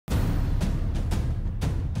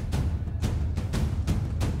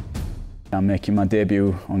I'm making my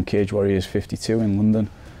debut on Cage Warriors 52 in London.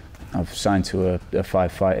 I've signed to a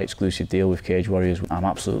 5-fight exclusive deal with Cage Warriors. I'm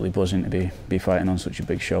absolutely buzzing to be fighting on such a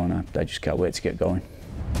big show, and I just can't wait to get going.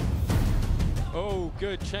 Oh,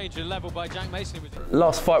 good change of level by Jack Mason.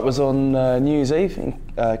 Last fight was on New Year's Eve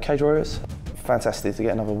in Cage Warriors. Fantastic to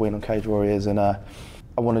get another win on Cage Warriors, and I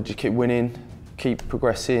wanted to keep winning, keep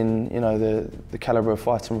progressing, you know, the calibre of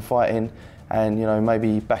fighter I'm fighting, and, you know,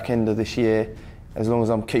 maybe back end of this year, as long as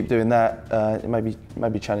I keep doing that,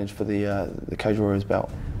 maybe challenge for the Cage Warriors belt.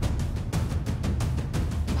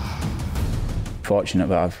 Fortunate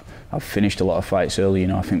that I've finished a lot of fights early. You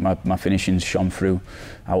know, I think my finishing's shone through.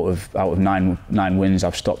 Out of nine wins,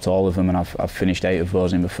 I've stopped all of them, and I've finished 8 of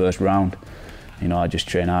those in the first round. You know, I just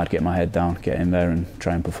train hard, get my head down, get in there, and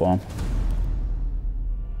try and perform.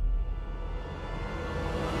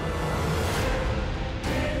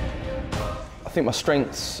 I think my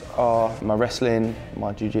strengths are my wrestling,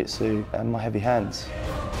 my jiu-jitsu, and my heavy hands.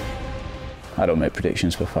 I don't make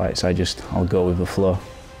predictions for fights. I'll go with the flow.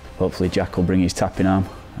 Hopefully Jack will bring his tapping arm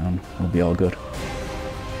and we'll be all good.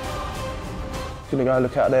 Gonna go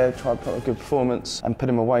look out there, try and put a good performance and put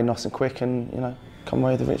him away nice and quick and, you know, come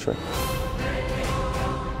away with the victory.